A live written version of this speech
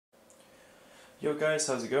Yo guys,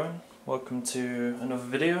 how's it going? Welcome to another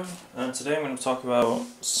video, and today I'm going to talk about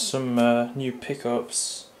some new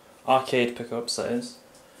pickups, arcade pickups that is.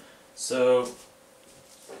 So,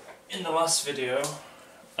 in the last video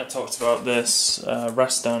I talked about this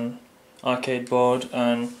Rastan arcade board,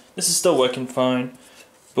 and this is still working fine,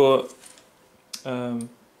 but I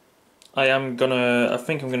think I'm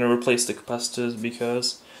gonna replace the capacitors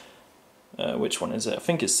because which one is it? I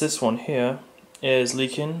think it's this one here is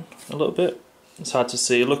leaking a little bit. It's hard to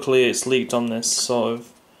see. Luckily it's leaked on this sort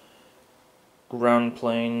of ground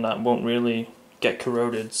plane that won't really get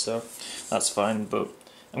corroded, so that's fine, but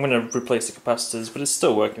I'm going to replace the capacitors, but it's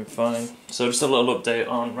still working fine. So just a little update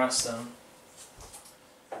on Rastan.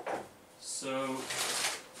 So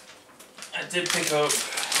I did pick up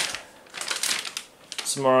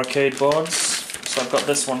some more arcade boards. So I've got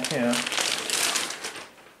this one here.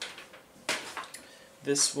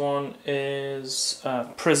 This one is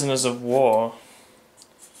Prisoners of War.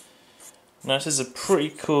 Now this is a pretty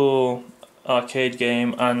cool arcade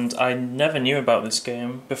game, and I never knew about this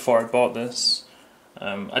game before I bought this.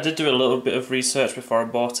 I did do a little bit of research before I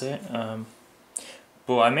bought it,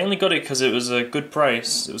 but I mainly got it because it was a good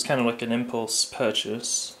price. It was kind of like an impulse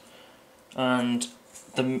purchase, and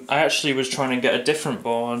I actually was trying to get a different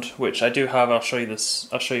board, which I do have. I'll show you this.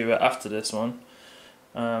 I'll show you it after this one.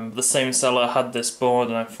 The same seller had this board,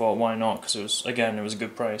 and I thought, why not? Because it was a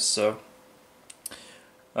good price. So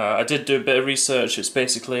I did do a bit of research. It's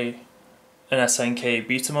basically an SNK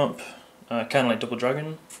beat 'em up, kind of like Double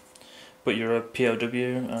Dragon, but you're a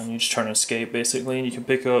POW and you're just trying to escape basically. And you can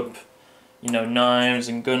pick up, knives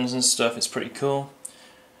and guns and stuff. It's pretty cool.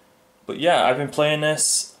 But yeah, I've been playing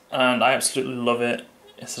this and I absolutely love it.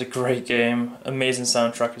 It's a great game, amazing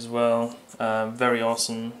soundtrack as well, very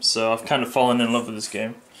awesome. So I've kind of fallen in love with this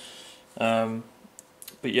game. But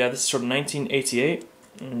yeah, this is from 1988,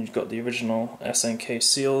 and you've got the original SNK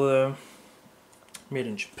seal there, made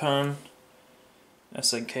in Japan,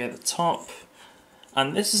 SNK at the top.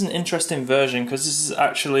 And this is an interesting version because this is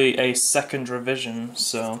actually a second revision.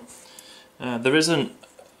 So there isn't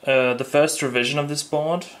the first revision of this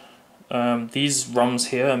board. These ROMs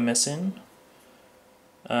here are missing.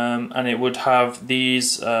 And it would have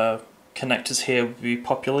these connectors here would be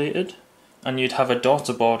populated, and you'd have a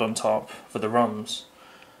daughter board on top for the ROMs.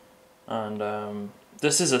 And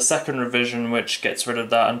this is a second revision which gets rid of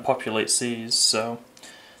that and populates these. So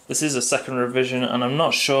this is a second revision, and I'm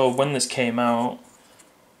not sure when this came out.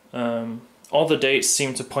 All the dates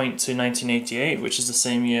seem to point to 1988, which is the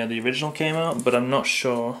same year the original came out, but I'm not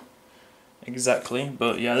sure exactly.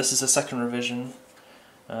 But yeah, this is a second revision.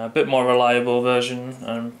 A bit more reliable version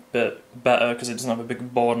and a bit better because it doesn't have a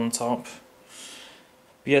big board on top.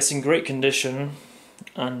 But yeah, it's in great condition,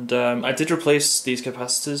 and I did replace these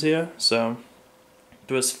capacitors here. So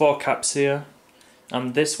there was 4 caps here,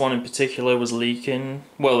 and this one in particular was leaking.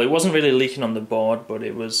 Well, it wasn't really leaking on the board, but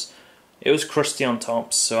it was crusty on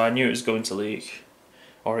top, so I knew it was going to leak,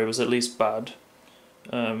 or it was at least bad.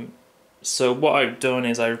 So what I've done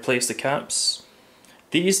is I replaced the caps.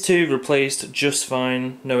 These two replaced just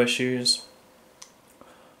fine, no issues.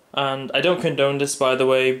 And I don't condone this, by the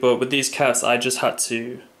way, but with these caps I just had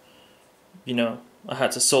to, I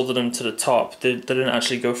had to solder them to the top. They didn't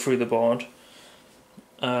actually go through the board.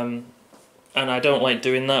 And I don't like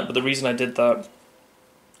doing that, but the reason I did that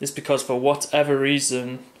is because for whatever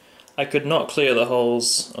reason I could not clear the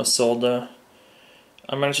holes of solder.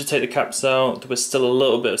 I managed to take the caps out. There was still a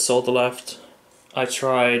little bit of solder left. I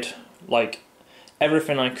tried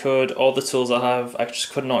everything I could, all the tools I have, I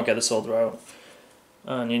just could not get the solder out.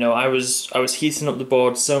 And I was heating up the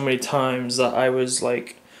board so many times that I was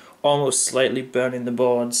almost slightly burning the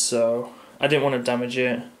board, so I didn't want to damage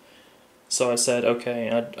it. So I said okay,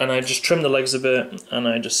 and I just trimmed the legs a bit and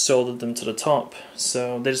I just soldered them to the top,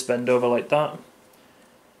 so they just bend over like that.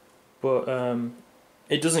 But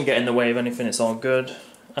it doesn't get in the way of anything, it's all good.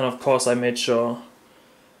 And of course I made sure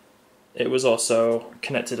it was also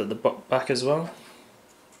connected at the back as well.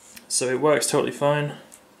 So it works totally fine,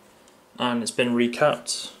 and it's been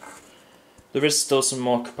recapped. There is still some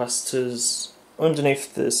more capacitors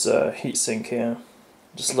underneath this heatsink here,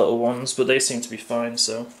 just little ones, but they seem to be fine.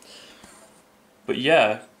 So, but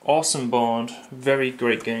yeah, awesome board, very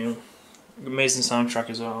great game, amazing soundtrack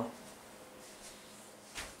as well.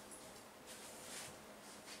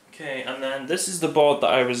 Okay, and then this is the board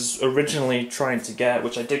that I was originally trying to get,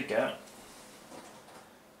 which I did get.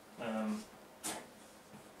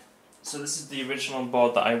 So this is the original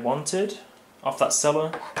board that I wanted off that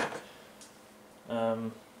seller,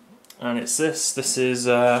 and it's this. This is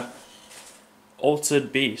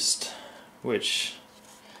Altered Beast, which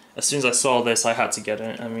as soon as I saw this I had to get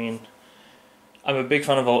it. I mean, I'm a big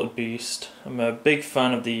fan of Altered Beast. I'm a big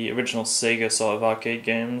fan of the original Sega sort of arcade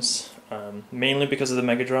games, mainly because of the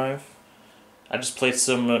Mega Drive. I just played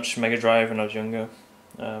so much Mega Drive when I was younger,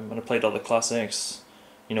 and I played all the classics,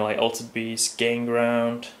 you know, like Altered Beast, Game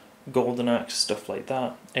Ground, Golden Axe, stuff like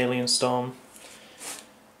that, Alien Storm.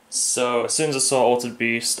 So as soon as I saw Altered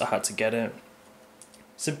Beast, I had to get it.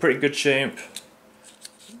 It's in pretty good shape.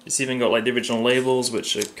 It's even got like the original labels,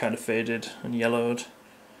 which are kind of faded and yellowed.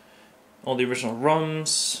 All the original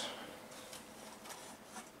ROMs.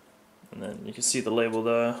 And then you can see the label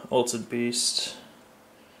there, Altered Beast.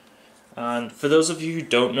 And for those of you who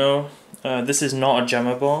don't know, this is not a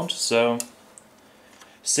jammer board, so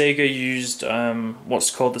Sega used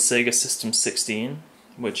what's called the Sega System 16,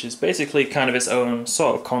 which is basically kind of its own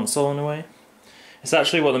sort of console in a way. It's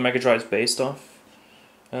actually what the Mega Drive is based off.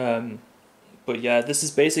 But yeah, this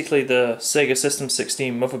is basically the Sega System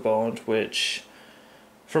 16 motherboard, which,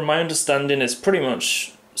 from my understanding, is pretty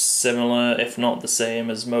much similar, if not the same,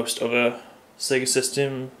 as most other Sega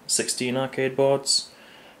System 16 arcade boards.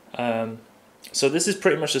 So this is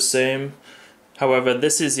pretty much the same. However,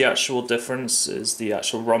 this is the actual difference, is the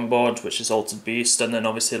actual ROM board, which is Altered Beast, and then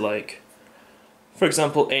obviously, like, for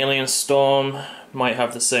example, Alien Storm might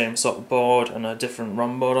have the same sort of board and a different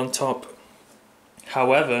ROM board on top.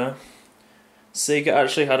 However, Sega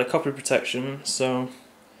actually had a copy protection, so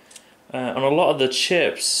on a lot of the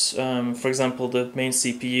chips, for example the main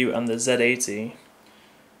CPU and the Z80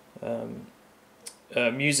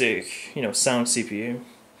 music, you know, sound CPU,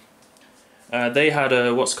 they had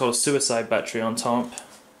a what's called a suicide battery on top,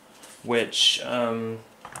 which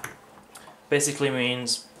basically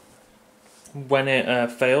means when it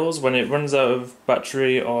fails, when it runs out of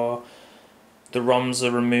battery, or the ROMs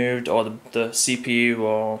are removed, or the CPU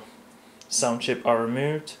or sound chip are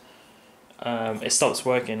removed, it stops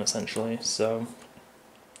working essentially. So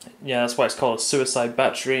yeah, that's why it's called a suicide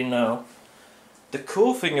battery. Now, the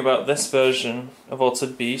cool thing about this version of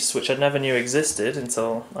Altered Beast, which I never knew existed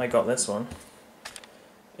until I got this one,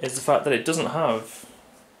 is the fact that it doesn't have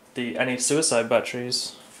any suicide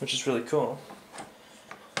batteries, which is really cool.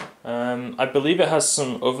 I believe it has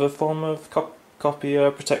some other form of copy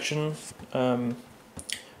protection,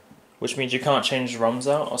 which means you can't change the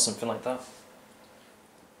ROMs out or something like that.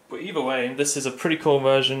 But either way, this is a pretty cool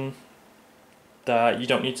version that you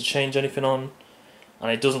don't need to change anything on,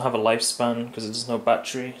 and it doesn't have a lifespan because there's no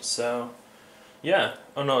battery. So yeah,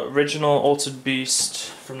 an original Altered Beast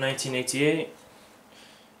from 1988,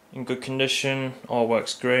 in good condition, all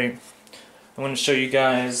works great. I'm going to show you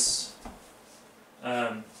guys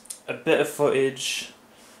a bit of footage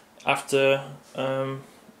after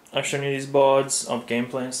I've shown you these boards of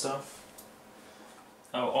gameplay and stuff.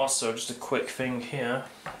 Oh, also just a quick thing here,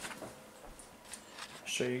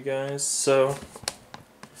 show you guys. So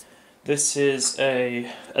this is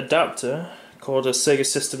a adapter called a Sega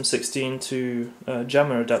System 16 to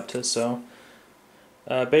jammer adapter. So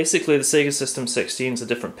basically the Sega System 16 is a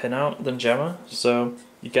different pinout than jammer, so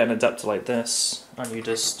you get an adapter like this and you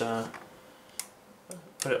just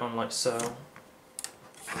put it on like so.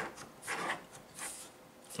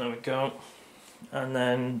 There we go. And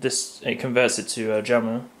then it converts it to a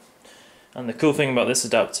jammer. And the cool thing about this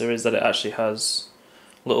adapter is that it actually has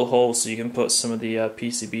little holes so you can put some of the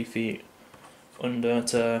PCB feet under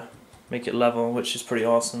to make it level, which is pretty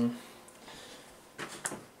awesome.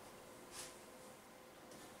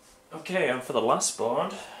 Okay, and for the last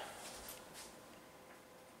board,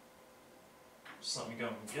 just let me go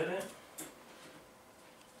and get it.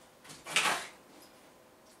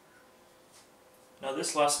 Now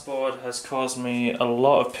this last board has caused me a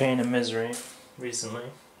lot of pain and misery recently,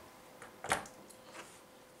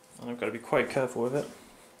 and I've got to be quite careful with it.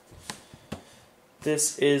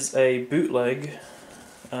 This is a bootleg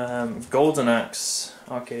Golden Axe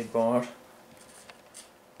arcade board.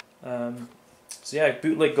 So yeah,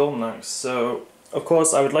 bootleg Golden Axe. So of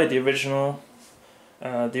course I would like the original.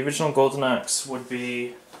 The original Golden Axe would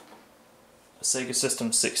be a Sega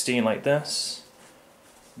System 16 like this,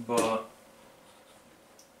 but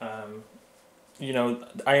you know,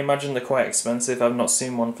 I imagine they're quite expensive. I've not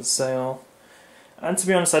seen one for sale, and to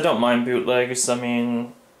be honest, I don't mind bootlegs. I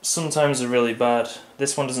mean, sometimes they're really bad.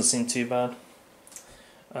 This one doesn't seem too bad,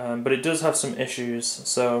 but it does have some issues.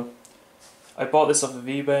 So I bought this off of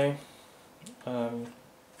eBay.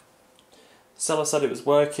 Seller said it was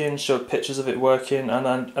working, showed pictures of it working, and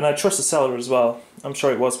I trust the seller as well. I'm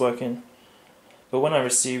sure it was working, but when I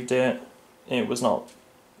received it, it was not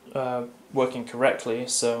working correctly.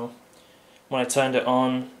 So when I turned it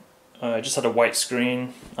on, I just had a white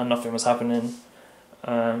screen and nothing was happening.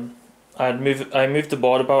 I moved the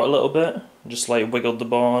board about a little bit, just like wiggled the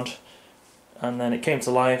board, and then it came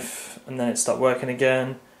to life, and then it stopped working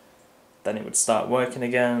again, then it would start working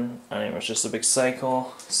again, and it was just a big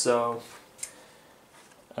cycle. So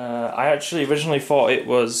I actually originally thought it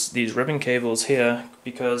was these ribbon cables here,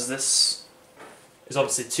 because this is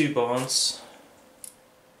obviously 2 boards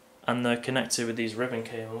and they're connected with these ribbon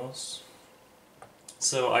cables.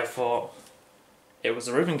 So I thought it was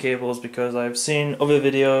the ribbon cables because I've seen other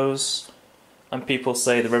videos and people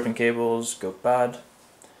say the ribbon cables go bad.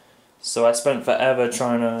 So I spent forever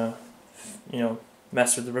trying to,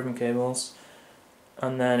 mess with the ribbon cables,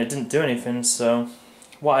 and then it didn't do anything. So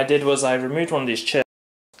what I did was I removed one of these chips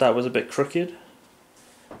that was a bit crooked,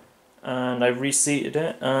 and I reseated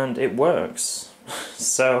it, and it works.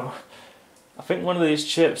 So I think one of these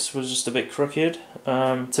chips was just a bit crooked.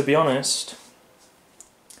 To be honest,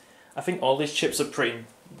 I think all these chips are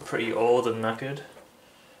pretty old and knackered.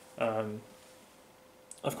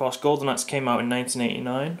 Of course, Golden Axe came out in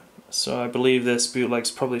 1989, so I believe this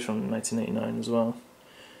bootleg's probably from 1989 as well.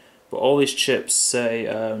 But all these chips say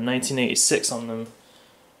 1986 on them,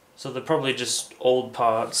 so they're probably just old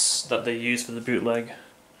parts that they use for the bootleg.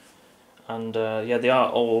 And yeah, they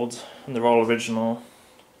are old and they're all original.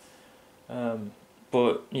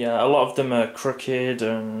 But yeah, a lot of them are crooked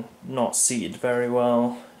and not seated very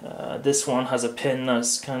well. This one has a pin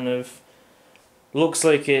that's kind of looks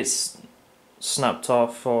like it's snapped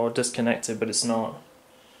off or disconnected, but it's not.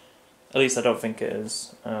 At least I don't think it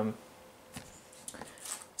is.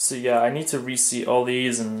 So yeah, I need to reseat all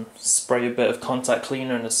these and spray a bit of contact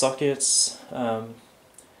cleaner in the sockets.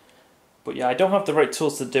 But yeah, I don't have the right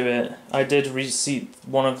tools to do it. I did reseat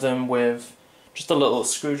one of them with just a little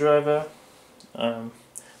screwdriver,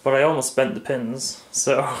 but I almost bent the pins,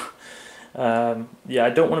 so yeah, I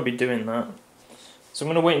don't want to be doing that. So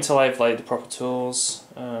I'm going to wait until I have the proper tools,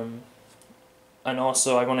 and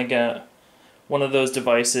also I want to get one of those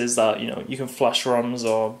devices that you can flash ROMs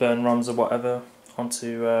or burn ROMs or whatever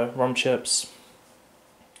onto ROM chips,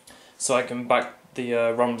 so I can back the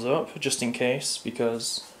ROMs up just in case,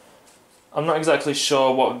 because I'm not exactly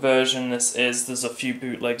sure what version this is. There's a few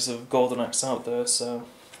bootlegs of Golden Axe out there, so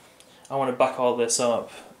I want to back all this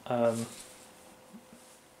up, and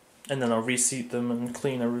then I'll reseat them and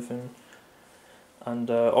clean everything. And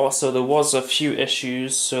also there was a few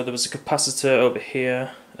issues. So there was a capacitor over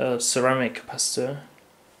here, a ceramic capacitor,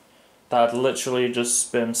 that had literally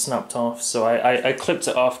just been snapped off. So I clipped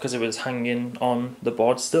it off because it was hanging on the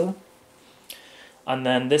board still. And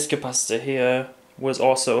then this capacitor here was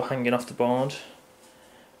also hanging off the board.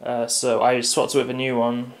 So I swapped it with a new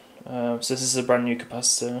one. So this is a brand new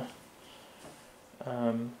capacitor.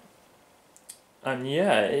 And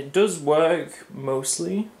yeah, it does work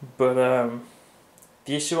mostly, but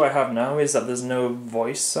the issue I have now is that there's no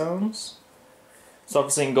voice sounds. So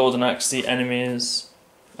obviously in Golden Axe the enemies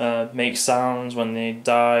make sounds when they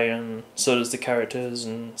die, and so does the characters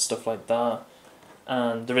and stuff like that,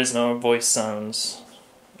 and there is no voice sounds.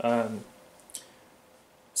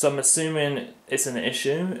 So I'm assuming it's an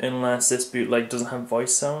issue unless this bootleg doesn't have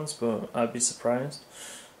voice sounds, but I'd be surprised.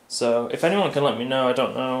 So if anyone can let me know, I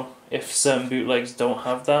don't know if certain bootlegs don't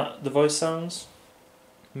have the voice sounds.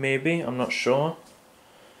 Maybe, I'm not sure.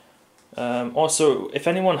 Also, if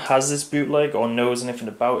anyone has this bootleg or knows anything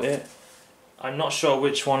about it, I'm not sure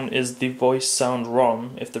which one is the voice sound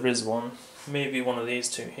ROM, if there is one. Maybe one of these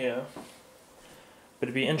two here. But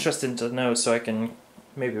it'd be interesting to know, so I can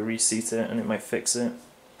maybe reseat it and it might fix it.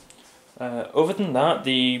 Other than that,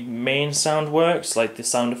 the main sound works, like the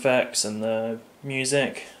sound effects and the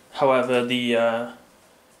music. However, the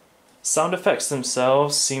sound effects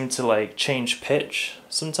themselves seem to change pitch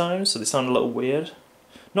sometimes, so they sound a little weird.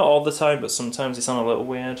 Not all the time, but sometimes they sound a little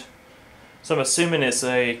weird. So I'm assuming it's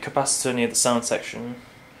a capacitor near the sound section.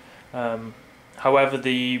 However,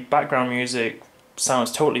 the background music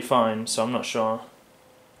sounds totally fine, so I'm not sure.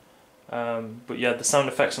 But yeah, the sound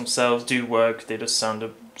effects themselves do work. They just sound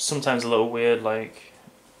sometimes a little weird,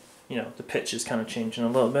 the pitch is kind of changing a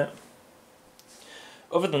little bit.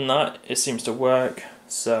 Other than that, it seems to work,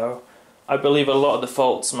 so I believe a lot of the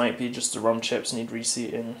faults might be just the ROM chips need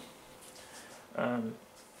reseating. And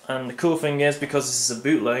the cool thing is, because this is a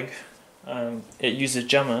bootleg, it uses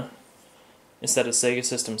JAMMA instead of Sega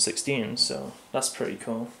System 16, so that's pretty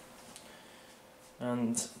cool.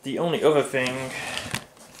 And the only other thing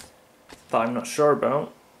that I'm not sure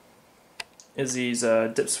about is these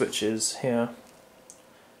dip switches here.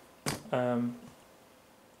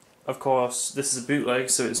 Of course, this is a bootleg,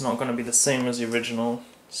 so it's not going to be the same as the original,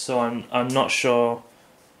 so I'm not sure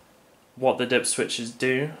what the dip switches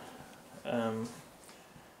do.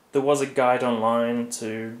 There was a guide online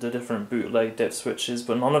to the different bootleg dip switches,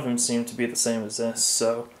 but none of them seem to be the same as this,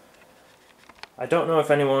 so I don't know if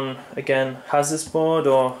anyone, again, has this board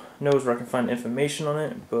or knows where I can find information on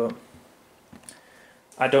it, but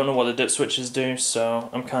I don't know what the dip switches do, so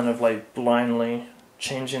I'm kind of like blindly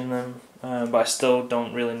changing them, but I still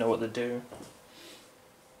don't really know what they do.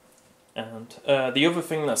 And the other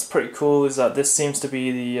thing that's pretty cool is that this seems to be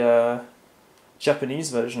the Japanese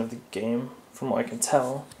version of the game, from what I can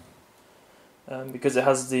tell, because it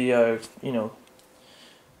has the you know,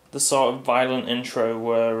 the sort of violent intro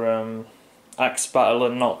where Axe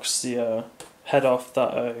Battler knocks the head off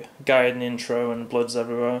that guy in the intro and blood's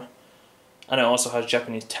everywhere, and it also has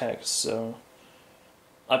Japanese text, so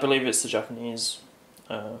I believe it's the Japanese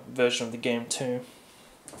version of the game too.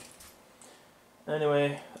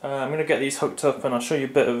 Anyway, I'm going to get these hooked up and I'll show you a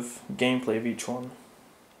bit of gameplay of each one.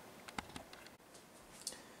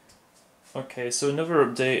 Okay, so another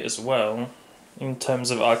update as well, in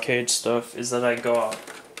terms of arcade stuff, is that I got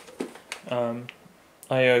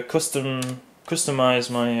customized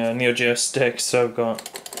my Neo Geo stick, so I've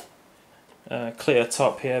got a clear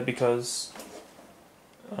top here because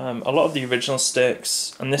a lot of the original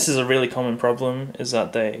sticks, and this is a really common problem, is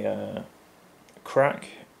that they crack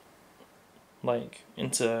like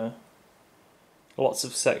into lots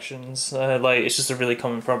of sections. Like, it's just a really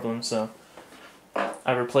common problem, so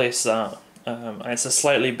I replaced that. It's a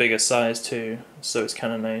slightly bigger size too, so it's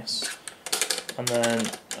kind of nice. And then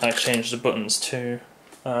I changed the buttons too.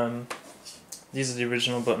 These are the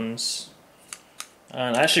original buttons,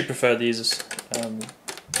 and I actually prefer these.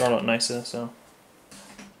 They're a lot nicer, so.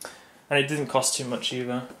 And it didn't cost too much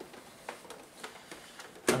either.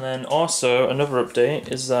 And then also another update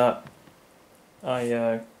is that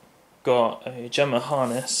I got a Gemma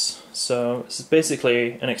harness, so this is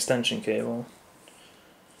basically an extension cable.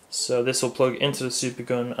 So this will plug into the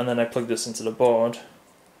supergun, and then I plug this into the board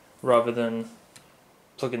rather than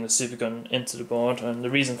plugging the supergun into the board, and the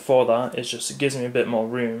reason for that is just it gives me a bit more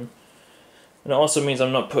room, and it also means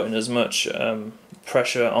I'm not putting as much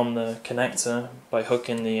pressure on the connector by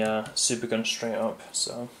hooking the supergun straight up.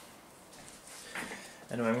 So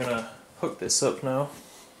anyway, I'm gonna hook this up now.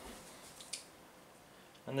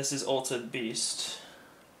 And this is Altered Beast.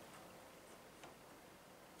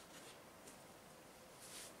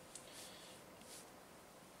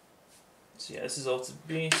 So yeah, this is Altered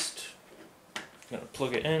Beast. I'm gonna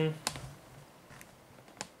plug it in.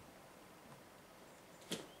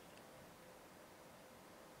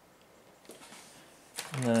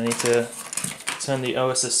 And then I need to turn the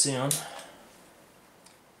OSSC on.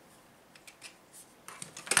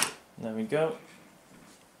 There we go.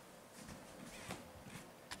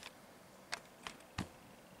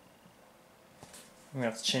 I'm going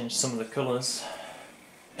to have to change some of the colours.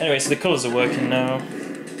 Anyway, so the colours are working now.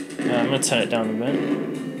 I'm going to turn it down a bit.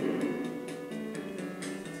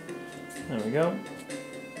 There we go.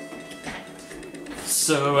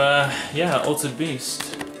 So, yeah, Altered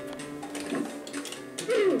Beast.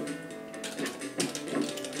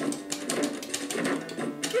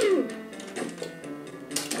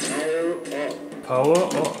 Power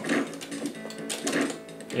up.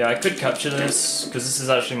 Yeah, I could capture this, because this is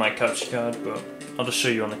actually my capture card, but I'll just show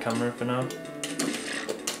you on the camera for now.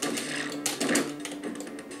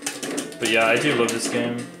 But yeah, I do love this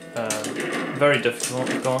game. Very difficult,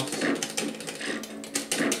 of course.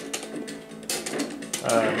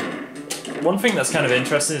 One thing that's kind of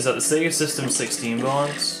interesting is that the Sega System 16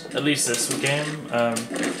 boards, at least this game,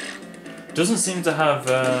 doesn't seem to have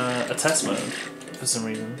a test mode for some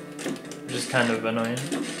reason, which is kind of annoying.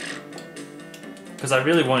 Because I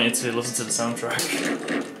really wanted to listen to the soundtrack.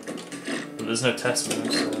 But there's no test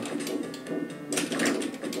mode, so.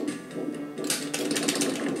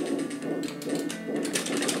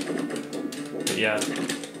 But yeah,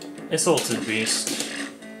 it's Altered Beast.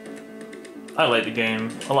 I like the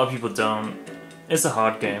game, a lot of people don't. It's a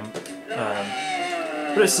hard game.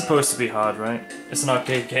 But it's supposed to be hard, right? It's an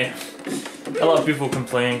arcade game. A lot of people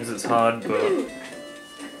complain because it's hard, but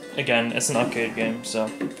again, it's an arcade game, so.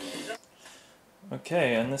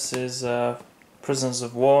 Okay, and this is Prisoners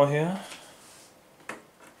of War here.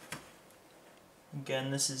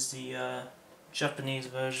 Again, this is the Japanese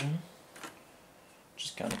version, which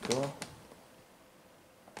is kind of cool.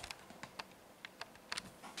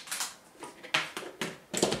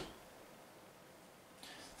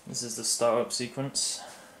 This is the startup sequence.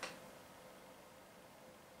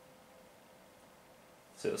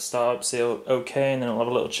 So it'll start up, say OK, and then it'll have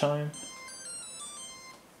a little chime.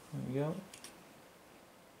 There we go.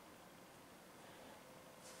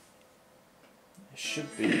 It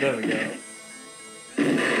should be, there we go.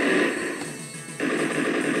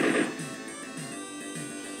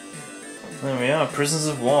 There we are, Prisoners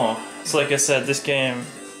of War. So like I said, this game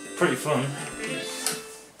pretty fun.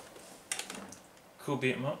 Cool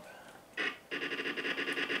beat 'em up.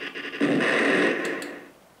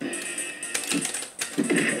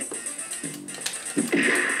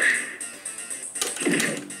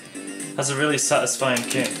 Has a really satisfying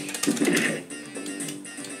kick.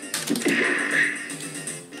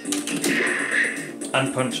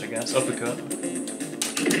 And punch, I guess. Uppercut.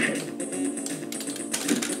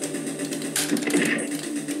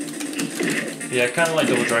 Yeah, kind of like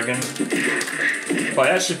Double Dragon. But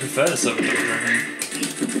I actually prefer this over Double Dragon.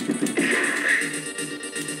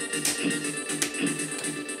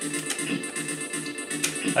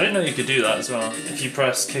 I didn't know you could do that as well, if you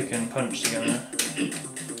press kick and punch together.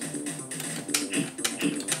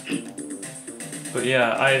 But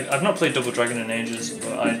yeah, I've not played Double Dragon in ages,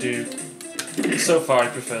 but I do. So far I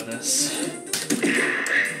prefer this.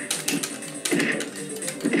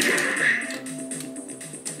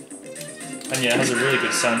 And yeah, it has a really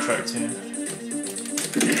good soundtrack too.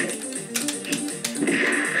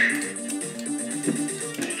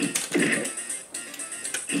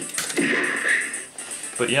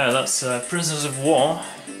 But yeah, that's Prisoners of War.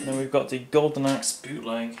 Then we've got the Golden Axe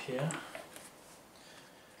bootleg here.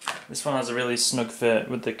 This one has a really snug fit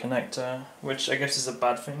with the connector, which I guess is a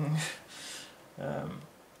bad thing. Let's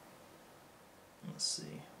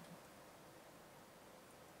see.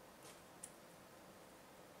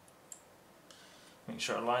 Make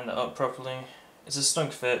sure I line that up properly. It's a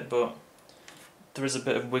snug fit, but there is a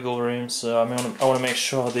bit of wiggle room, so I want to make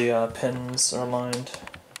sure the pins are aligned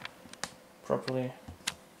properly.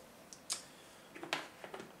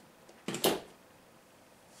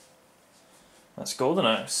 That's Golden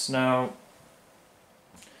Axe. Now,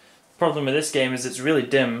 the problem with this game is it's really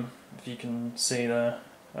dim, if you can see there.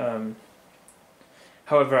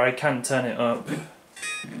 However, I can turn it up.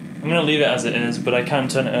 I'm going to leave it as it is, but I can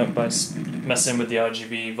turn it up by messing with the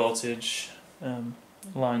RGB voltage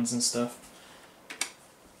lines and stuff.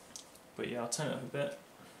 But yeah, I'll turn it up a bit.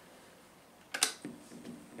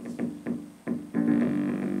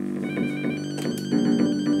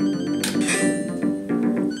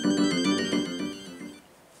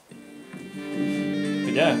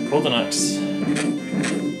 But yeah, Golden Axe.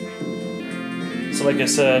 So like I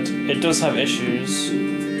said, it does have issues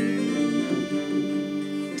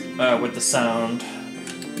with the sound.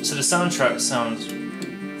 So the soundtrack sounds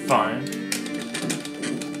fine.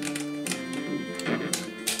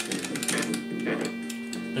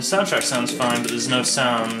 The soundtrack sounds fine, but there's no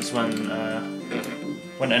sounds when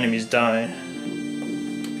enemies die.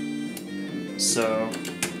 So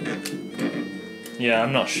yeah,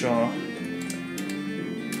 I'm not sure.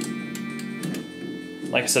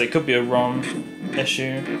 Like I said, it could be a ROM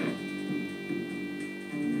issue.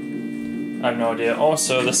 I have no idea.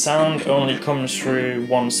 Also, the sound only comes through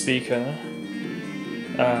one speaker.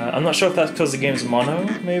 I'm not sure if that's because the game's mono,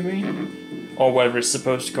 maybe? Or whether it's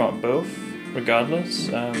supposed to come out both, regardless.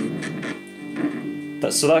 So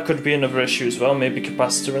that could be another issue as well, maybe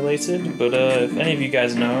capacitor related, but if any of you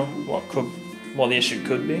guys know what the issue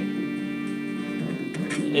could be.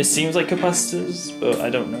 It seems like capacitors, but I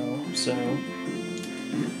don't know, so...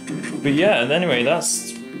 But yeah, anyway,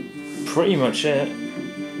 that's pretty much it.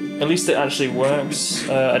 At least it actually works.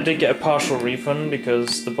 I did get a partial refund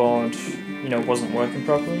because the board, wasn't working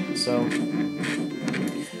properly. So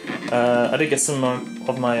I did get some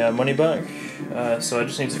of my money back. So I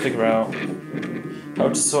just need to figure out how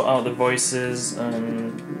to sort out the voices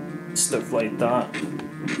and stuff like that.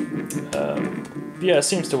 Yeah, it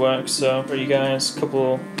seems to work. So for you guys,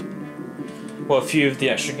 a few of the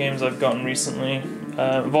extra games I've gotten recently.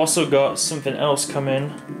 I've also got something else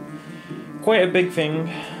coming. Quite a big thing,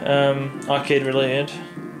 arcade related,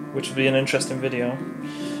 which will be an interesting video,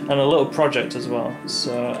 and a little project as well,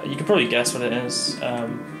 so you can probably guess what it is.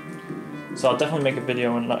 So I'll definitely make a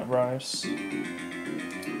video when that arrives.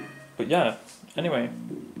 But yeah, anyway,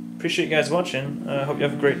 appreciate you guys watching. I hope you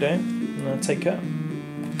have a great day, and take care.